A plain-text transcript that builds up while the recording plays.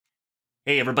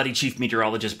Hey everybody, Chief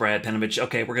Meteorologist Brad Penovich.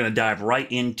 Okay, we're going to dive right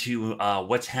into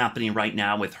what's happening right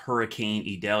now with Hurricane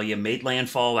Idalia. Made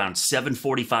landfall around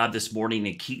 7:45 this morning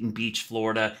in Keaton Beach,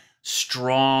 Florida.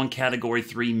 Strong Category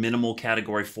 3, minimal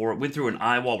Category 4. It went through an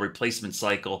eyewall replacement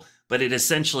cycle, but it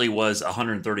essentially was a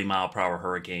 130-mile-per-hour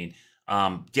hurricane.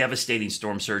 Devastating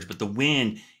storm surge, but the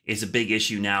wind is a big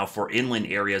issue now for inland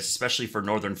areas, especially for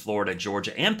northern Florida,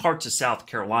 Georgia, and parts of South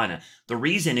Carolina. The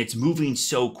reason it's moving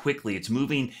so quickly, it's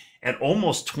moving at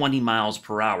almost 20 miles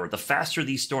per hour. The faster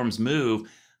these storms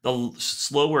move, the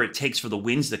slower it takes for the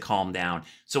winds to calm down.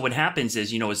 So what happens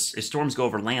is, as storms go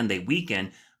over land, they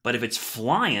weaken. But if it's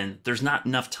flying, there's not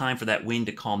enough time for that wind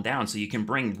to calm down. So you can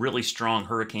bring really strong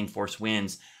hurricane force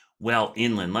winds well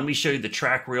inland. Let me show you the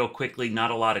track real quickly. Not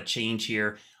a lot of change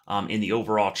here in the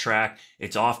overall track.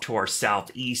 It's off to our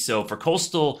southeast. So for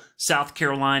coastal South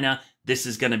Carolina, this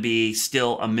is going to be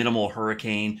still a minimal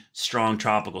hurricane, strong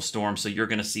tropical storm. So you're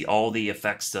going to see all the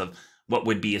effects of what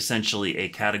would be essentially a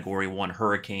Category 1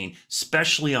 hurricane,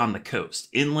 especially on the coast.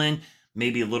 Inland,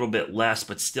 maybe a little bit less,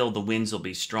 but still the winds will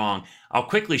be strong. I'll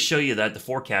quickly show you the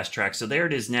forecast track. So there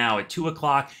it is now at 2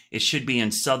 o'clock. It should be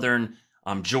in southern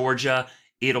Georgia.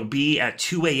 It'll be at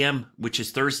 2 a.m., which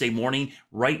is Thursday morning,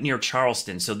 right near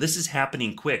Charleston. So this is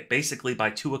happening quick. Basically,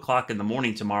 by 2 o'clock in the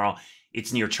morning tomorrow,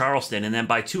 it's near Charleston. And then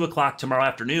by 2 o'clock tomorrow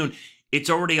afternoon, it's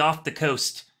already off the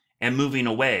coast and moving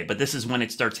away. But this is when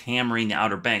it starts hammering the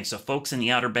Outer Banks. So folks in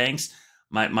the Outer Banks,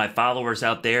 my followers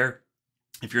out there,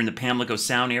 if you're in the Pamlico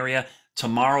Sound area,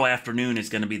 tomorrow afternoon is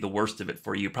going to be the worst of it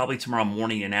for you. Probably tomorrow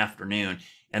morning and afternoon.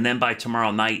 And then by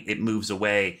tomorrow night, it moves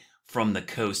away from the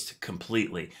coast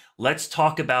completely. Let's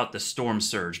talk about the storm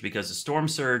surge, because the storm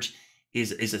surge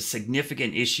is a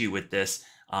significant issue with this.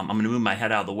 I'm going to move my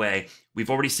head out of the way. We've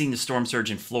already seen the storm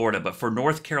surge in Florida, but for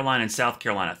North Carolina and South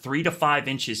Carolina, 3 to 5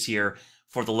 inches here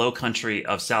for the low country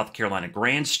of South Carolina.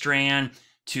 Grand Strand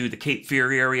to the Cape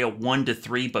Fear area, 1 to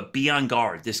 3, but be on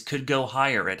guard. This could go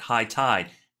higher at high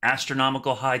tide.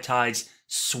 Astronomical high tides,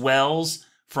 swells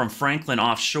from Franklin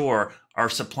offshore are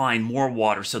supplying more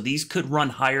water. So these could run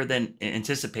higher than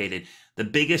anticipated. The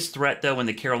biggest threat, though, in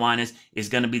the Carolinas is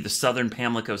going to be the southern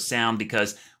Pamlico Sound,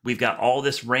 because we've got all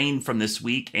this rain from this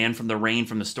week and from the rain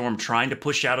from the storm trying to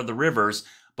push out of the rivers,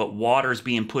 but water is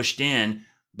being pushed in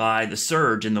by the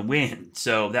surge and the wind.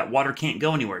 So that water can't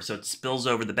go anywhere. So it spills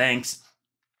over the banks,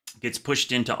 gets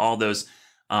pushed into all those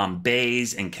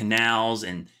bays and canals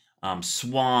and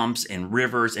swamps and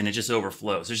rivers, and it just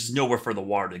overflows. There's just nowhere for the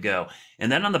water to go.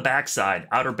 And then on the backside,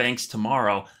 Outer Banks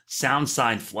tomorrow, sound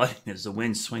side flooding as the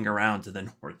winds swing around to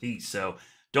the northeast. So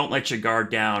don't let your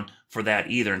guard down for that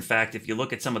either. In fact, if you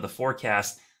look at some of the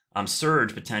forecast,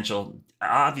 surge potential,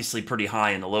 obviously pretty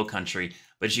high in the low country.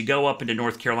 But as you go up into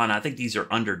North Carolina, I think these are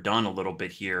underdone a little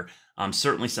bit here.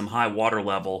 Certainly some high water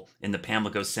level in the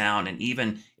Pamlico Sound, and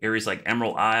even areas like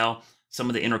Emerald Isle. Some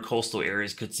of the intercoastal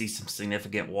areas could see some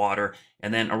significant water.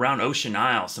 And then around Ocean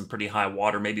Isle, some pretty high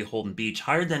water, maybe Holden Beach,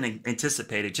 higher than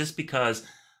anticipated just because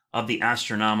of the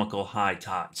astronomical high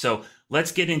tide. So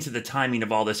let's get into the timing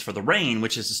of all this for the rain,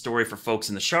 which is a story for folks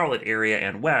in the Charlotte area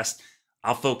and west.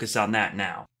 I'll focus on that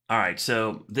now. All right,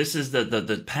 so this is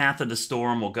the path of the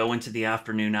storm. We'll go into the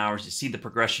afternoon hours. You see the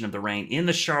progression of the rain in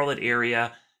the Charlotte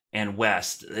area and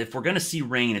west. If we're going to see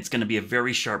rain, it's going to be a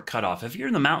very sharp cutoff. If you're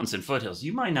in the mountains and foothills,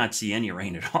 you might not see any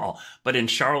rain at all. But in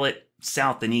Charlotte,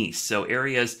 south and east, so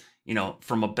areas,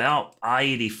 from about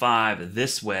I-85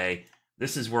 this way,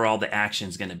 this is where all the action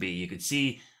is going to be. You can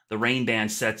see the rain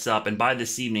band sets up, and by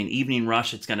this evening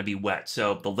rush, it's going to be wet.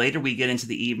 So the later we get into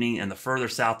the evening and the further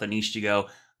south and east you go,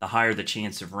 the higher the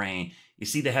chance of rain. You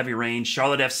see the heavy rain.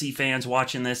 Charlotte FC fans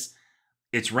watching this,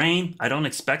 it's rain. I don't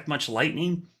expect much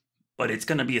lightning, but it's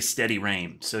going to be a steady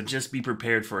rain. So just be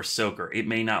prepared for a soaker. It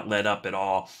may not let up at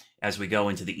all as we go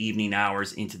into the evening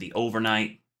hours, into the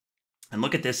overnight. And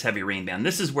look at this heavy rain band.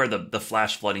 This is where the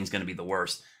flash flooding is going to be the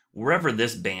worst. Wherever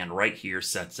this band right here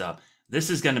sets up,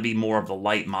 this is going to be more of the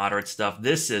light, moderate stuff.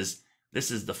 This is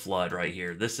the flood right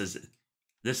here. This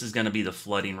is going to be the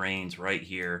flooding rains right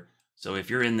here. So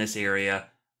if you're in this area,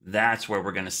 that's where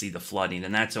we're going to see the flooding.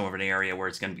 And that's over an area where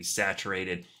it's going to be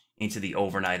saturated into the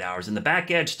overnight hours. And the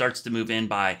back edge starts to move in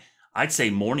by, I'd say,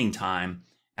 morning time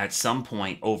at some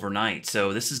point overnight.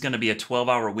 So this is going to be a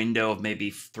 12-hour window of maybe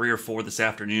 3 or 4 this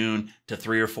afternoon to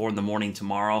 3 or 4 in the morning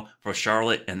tomorrow for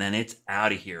Charlotte, and then it's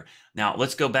out of here. Now,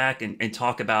 let's go back and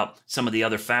talk about some of the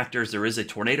other factors. There is a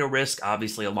tornado risk,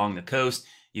 obviously, along the coast.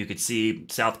 You could see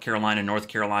South Carolina, North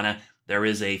Carolina, there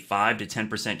is a 5 to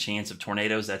 10% chance of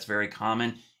tornadoes. That's very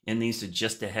common in these, so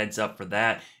just a heads up for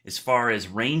that. As far as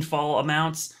rainfall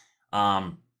amounts,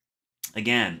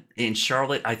 Again, in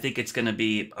Charlotte, I think it's going to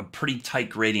be a pretty tight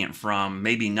gradient from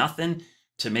maybe nothing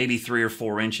to maybe 3 or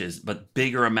 4 inches, but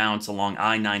bigger amounts along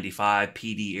I-95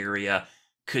 PD area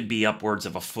could be upwards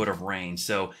of a foot of rain.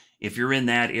 So if you're in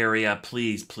that area,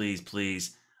 please, please,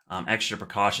 please, extra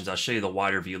precautions. I'll show you the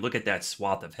wider view. Look at that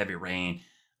swath of heavy rain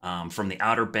from the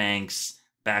Outer Banks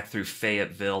back through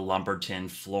Fayetteville, Lumberton,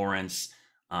 Florence,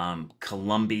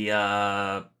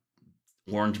 Columbia,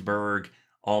 Orangeburg,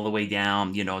 all the way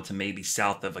down, to maybe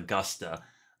south of Augusta.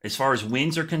 As far as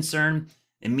winds are concerned,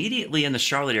 immediately in the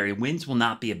Charlotte area, winds will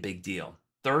not be a big deal.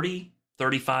 30,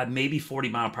 35, maybe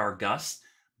 40-mile-per-hour gusts.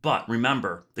 But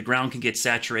remember, the ground can get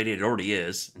saturated. It already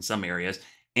is in some areas.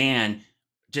 And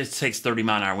just takes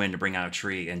 30-mile-an-hour wind to bring out a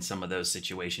tree in some of those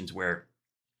situations where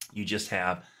you just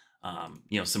have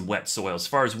some wet soil. As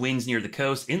far as winds near the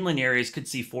coast, inland areas could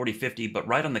see 40, 50, but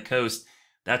right on the coast,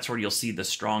 that's where you'll see the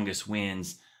strongest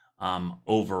winds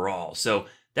overall. So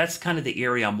that's kind of the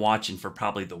area I'm watching for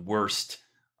probably the worst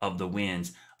of the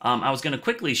winds. I was going to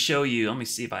quickly show you, let me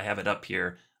see if I have it up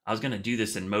here. I was going to do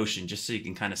this in motion just so you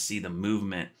can kind of see the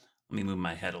movement. Let me move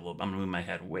my head a little bit. I'm going to move my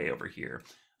head way over here.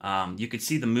 You could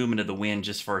see the movement of the wind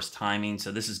just for its timing.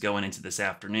 So this is going into this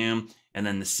afternoon, and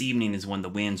then this evening is when the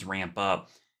winds ramp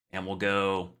up, and we'll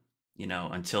go,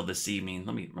 until this evening.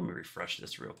 Let me refresh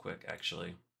this real quick,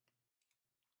 actually.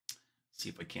 See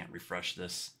if I can't refresh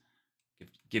this.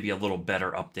 Give you a little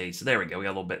better update. So there we go. We got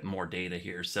a little bit more data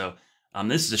here. So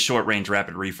this is a short range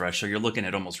rapid refresh. So you're looking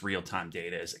at almost real time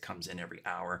data as it comes in every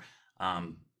hour.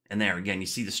 And there again, you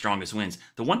see the strongest winds.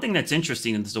 The one thing that's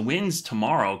interesting is the winds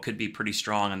tomorrow could be pretty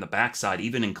strong on the backside,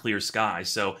 even in clear skies.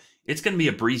 So it's going to be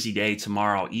a breezy day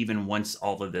tomorrow, even once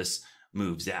all of this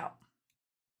moves out.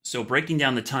 So breaking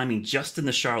down the timing just in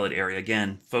the Charlotte area,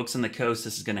 again, folks on the coast,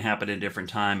 this is going to happen at a different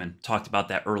time, and talked about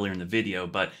that earlier in the video,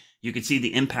 but you can see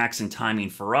the impacts and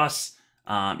timing for us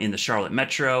in the Charlotte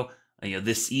metro.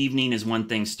 This evening is when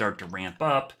things start to ramp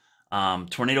up.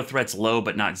 Tornado threat's low,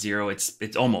 but not zero.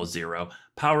 It's almost zero.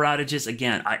 Power outages,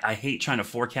 again, I hate trying to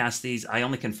forecast these. I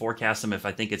only can forecast them if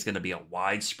I think it's going to be a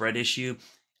widespread issue.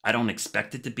 I don't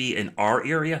expect it to be in our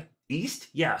area. East,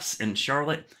 yes. In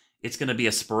Charlotte, it's going to be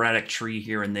a sporadic tree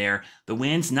here and there. The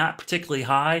wind's not particularly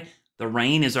high. The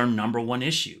rain is our #1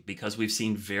 issue because we've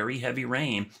seen very heavy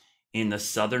rain in the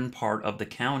southern part of the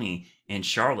county in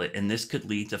Charlotte, and this could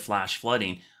lead to flash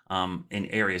flooding in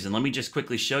areas. And let me just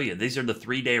quickly show you. These are the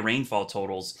 3-day rainfall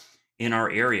totals in our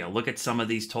area. Look at some of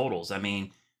these totals. I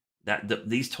mean,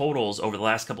 these totals over the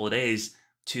last couple of days,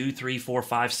 2, 3, 4,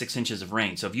 5, 6 inches of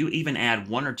rain. So if you even add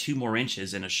 1 or 2 more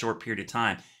inches in a short period of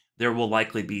time, there will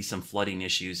likely be some flooding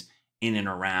issues in and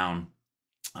around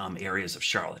areas of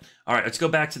Charlotte. All right, let's go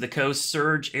back to the coast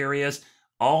surge areas.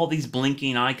 All these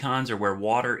blinking icons are where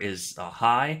water is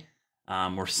high.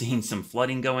 We're seeing some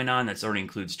flooding going on. That already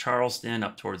includes Charleston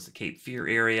up towards the Cape Fear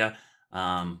area.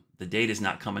 The data is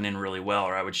not coming in really well,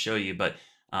 or I would show you. But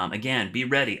again, be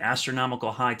ready.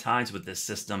 Astronomical high tides with this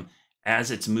system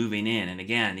as it's moving in. And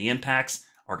again, the impacts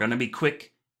are going to be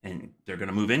quick, and they're going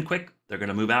to move in quick. They're going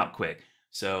to move out quick.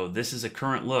 So this is a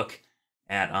current look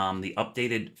at the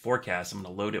updated forecast. I'm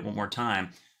going to load it one more time.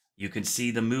 You can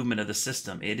see the movement of the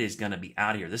system. It is going to be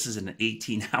out of here. This is an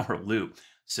 18-hour loop.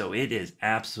 So it is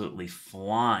absolutely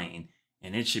flying,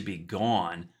 and it should be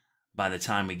gone by the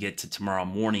time we get to tomorrow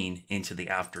morning into the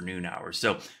afternoon hours.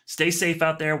 So stay safe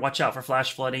out there. Watch out for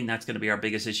flash flooding. That's going to be our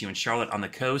biggest issue in Charlotte. On the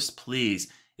coast,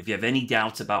 please, if you have any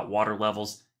doubts about water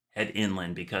levels, head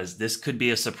inland, because this could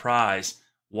be a surprise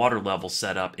water level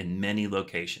setup in many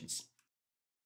locations.